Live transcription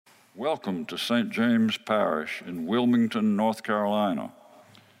Welcome to St. James Parish in Wilmington, North Carolina.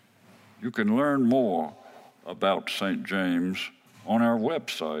 You can learn more about St. James on our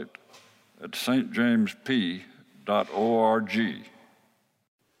website at stjamesp.org.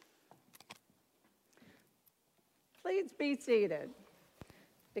 Please be seated,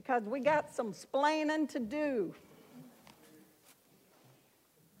 because we got some splaining to do.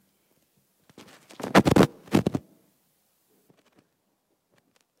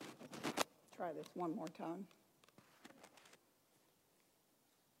 Try this one more time.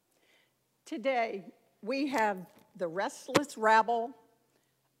 Today, we have the restless rabble,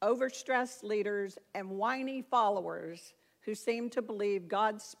 overstressed leaders, and whiny followers who seem to believe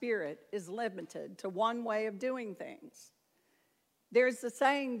God's Spirit is limited to one way of doing things. There's the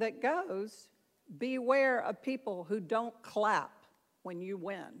saying that goes, beware of people who don't clap when you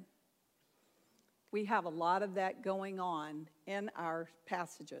win. We have a lot of that going on in our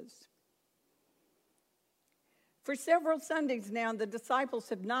passages. For several Sundays now, the disciples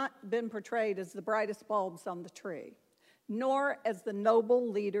have not been portrayed as the brightest bulbs on the tree, nor as the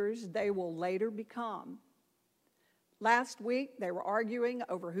noble leaders they will later become. Last week, they were arguing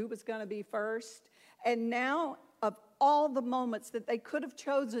over who was going to be first, and now, of all the moments that they could have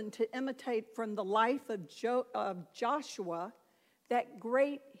chosen to imitate from the life of Joshua, that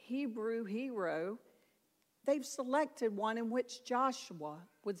great Hebrew hero, they've selected one in which Joshua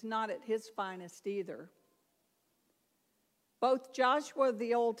was not at his finest either. Both Joshua of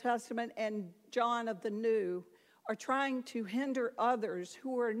the Old Testament and John of the New are trying to hinder others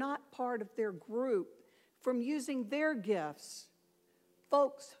who are not part of their group from using their gifts.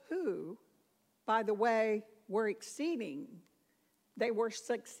 Folks who, by the way, were succeeding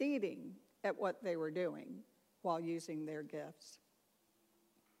at what they were doing while using their gifts.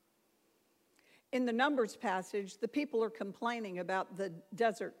 In the Numbers passage, the people are complaining about the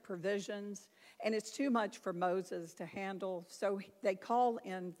desert provisions, and it's too much for Moses to handle, so they call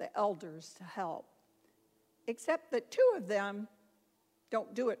in the elders to help. Except that two of them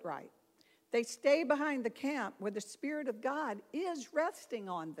don't do it right. They stay behind the camp where the Spirit of God is resting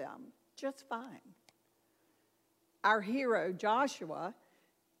on them just fine. Our hero, Joshua,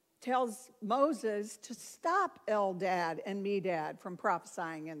 tells Moses to stop Eldad and Medad from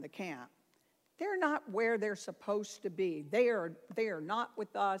prophesying in the camp. They're not where they're supposed to be. They are not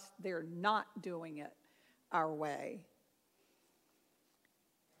with us. They're not doing it our way.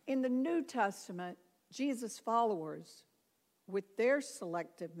 In the New Testament, Jesus' followers, with their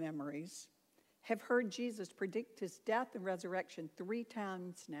selective memories, have heard Jesus predict his death and resurrection 3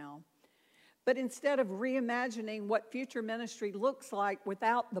 times now. But instead of reimagining what future ministry looks like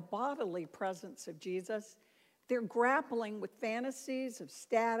without the bodily presence of Jesus, they're grappling with fantasies of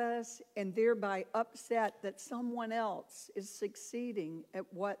status and thereby upset that someone else is succeeding at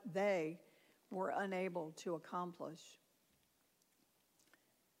what they were unable to accomplish.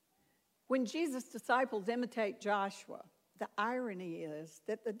 When Jesus' disciples imitate Joshua, the irony is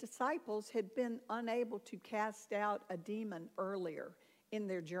that the disciples had been unable to cast out a demon earlier in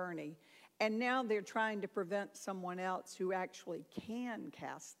their journey, and now they're trying to prevent someone else who actually can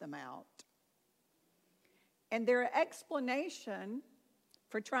cast them out. And their explanation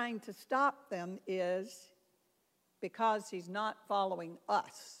for trying to stop them is because he's not following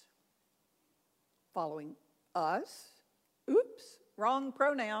us. Following us? Oops, wrong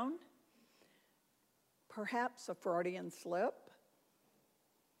pronoun. Perhaps a Freudian slip.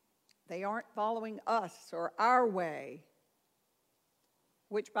 They aren't following us or our way,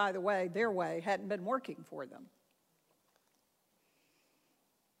 which, by the way, their way hadn't been working for them.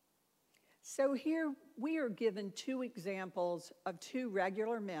 So here we are given 2 examples of 2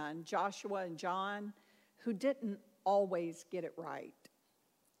 regular men, Joshua and John, who didn't always get it right.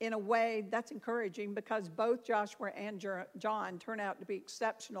 In a way, that's encouraging because both Joshua and John turn out to be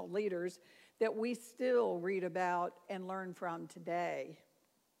exceptional leaders that we still read about and learn from today.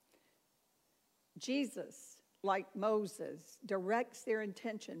 Jesus, like Moses, directs their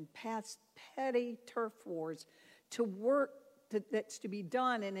intention past petty turf wars to work that's to be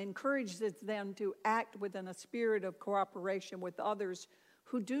done and encourages them to act within a spirit of cooperation with others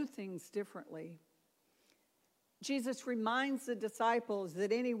who do things differently. Jesus reminds the disciples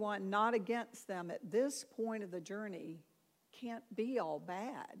that anyone not against them at this point of the journey can't be all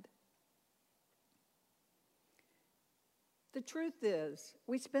bad. The truth is,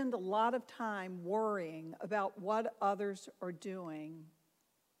 we spend a lot of time worrying about what others are doing.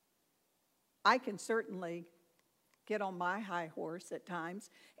 I can certainly get on my high horse at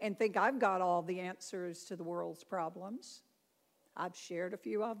times and think I've got all the answers to the world's problems. I've shared a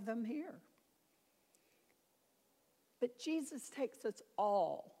few of them here. But Jesus takes us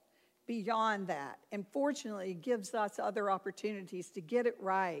all beyond that, and fortunately gives us other opportunities to get it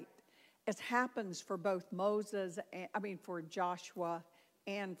right, as happens for both for Joshua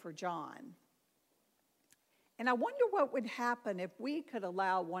and for John. And I wonder what would happen if we could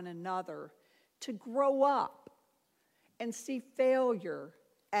allow one another to grow up and see failure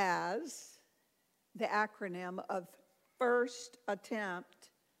as the acronym of first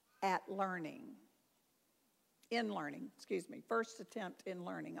attempt at learning. First attempt in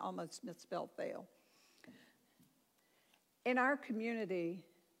learning, almost misspelled fail. In our community,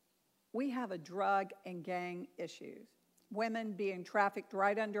 we have a drug and gang issue. Women being trafficked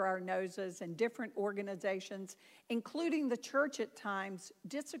right under our noses, and different organizations, including the church at times,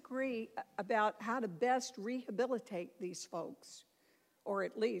 disagree about how to best rehabilitate these folks, or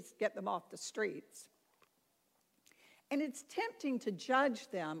at least get them off the streets. And it's tempting to judge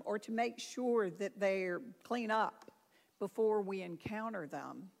them or to make sure that they're clean up before we encounter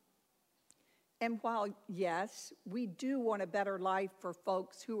them. And while, yes, we do want a better life for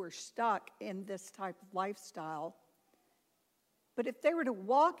folks who are stuck in this type of lifestyle, but if they were to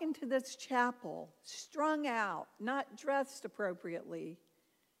walk into this chapel strung out, not dressed appropriately,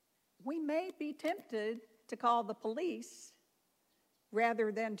 we may be tempted to call the police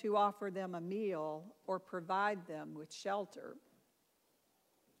rather than to offer them a meal or provide them with shelter.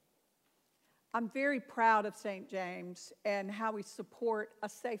 I'm very proud of St. James and how we support A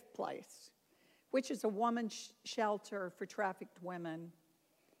Safe Place, which is a woman's shelter for trafficked women.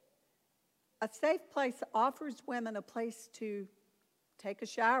 A Safe Place offers women a place to take a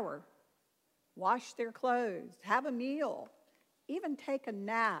shower, wash their clothes, have a meal, even take a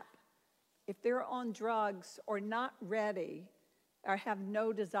nap if they're on drugs or not ready or have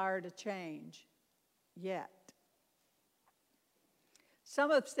no desire to change yet. Some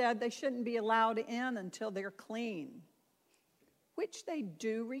have said they shouldn't be allowed in until they're clean, which they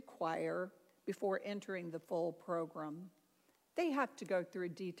do require before entering the full program. They have to go through a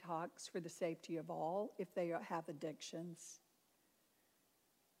detox for the safety of all if they have addictions.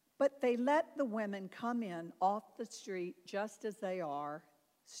 But they let the women come in off the street just as they are,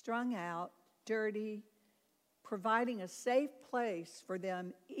 strung out, dirty, providing a safe place for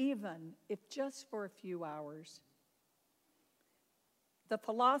them, even if just for a few hours. The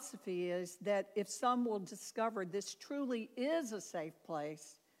philosophy is that if some will discover this truly is a safe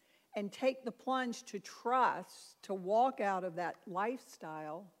place and take the plunge to trust, to walk out of that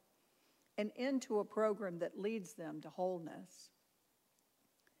lifestyle and into a program that leads them to wholeness.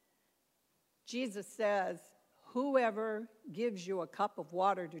 Jesus says, whoever gives you a cup of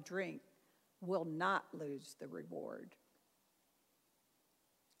water to drink will not lose the reward.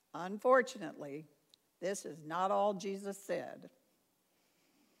 Unfortunately, this is not all Jesus said.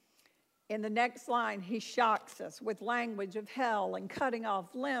 In the next line, he shocks us with language of hell and cutting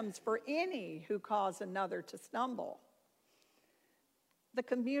off limbs for any who cause another to stumble. The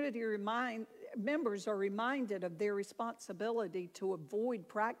community members are reminded of their responsibility to avoid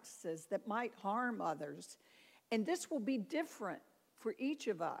practices that might harm others, and this will be different for each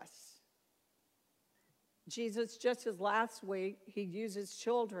of us. Jesus, just as last week, he uses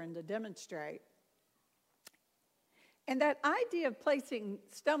children to demonstrate. And that idea of placing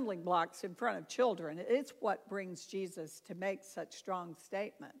stumbling blocks in front of children is what brings Jesus to make such strong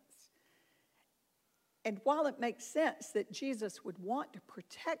statements. And while it makes sense that Jesus would want to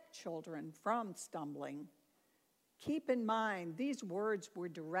protect children from stumbling, keep in mind these words were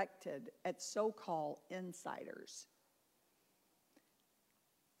directed at so-called insiders.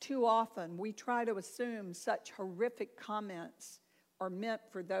 Too often, we try to assume such horrific comments are meant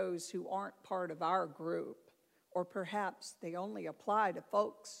for those who aren't part of our group, or perhaps they only apply to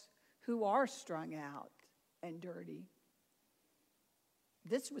folks who are strung out and dirty.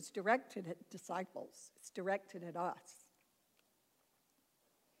 This was directed at disciples. It's directed at us.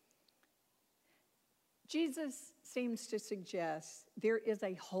 Jesus seems to suggest there is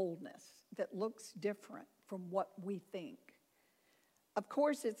a wholeness that looks different from what we think. Of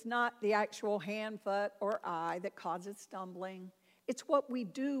course, it's not the actual hand, foot, or eye that causes stumbling. It's what we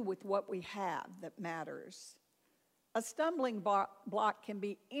do with what we have that matters. A stumbling block can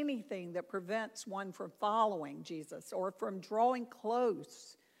be anything that prevents one from following Jesus or from drawing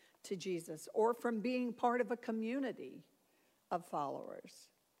close to Jesus or from being part of a community of followers.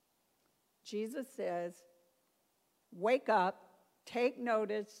 Jesus says, wake up, take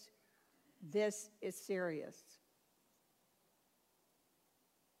notice, this is serious.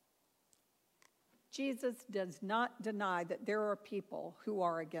 Jesus does not deny that there are people who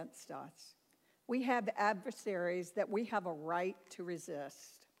are against us. We have adversaries that we have a right to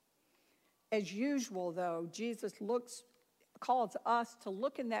resist. As usual, though, Jesus looks calls us to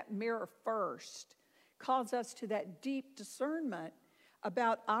look in that mirror first, calls us to that deep discernment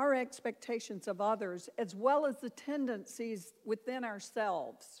about our expectations of others as well as the tendencies within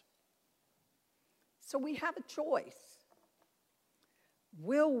ourselves. So we have a choice.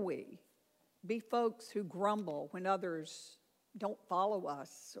 Will we be folks who grumble when others don't follow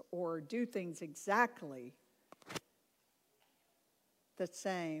us or do things exactly the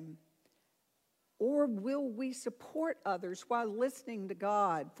same? Or will we support others while listening to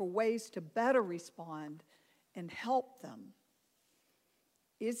God for ways to better respond and help them?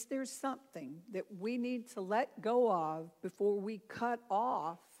 Is there something that we need to let go of before we cut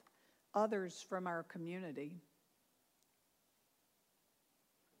off others from our community?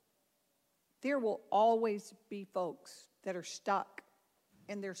 There will always be folks that are stuck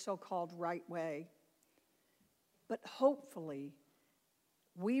in their so-called right way. But hopefully,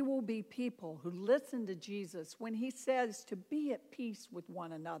 we will be people who listen to Jesus when he says to be at peace with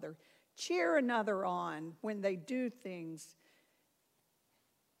one another, cheer another on when they do things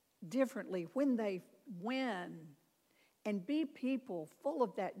differently, when they win, and be people full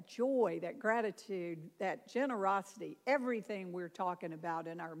of that joy, that gratitude, that generosity, everything we're talking about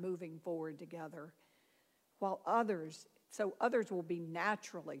in our moving forward together, while others will be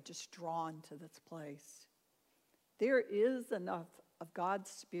naturally just drawn to this place. There is enough of God's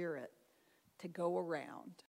Spirit to go around.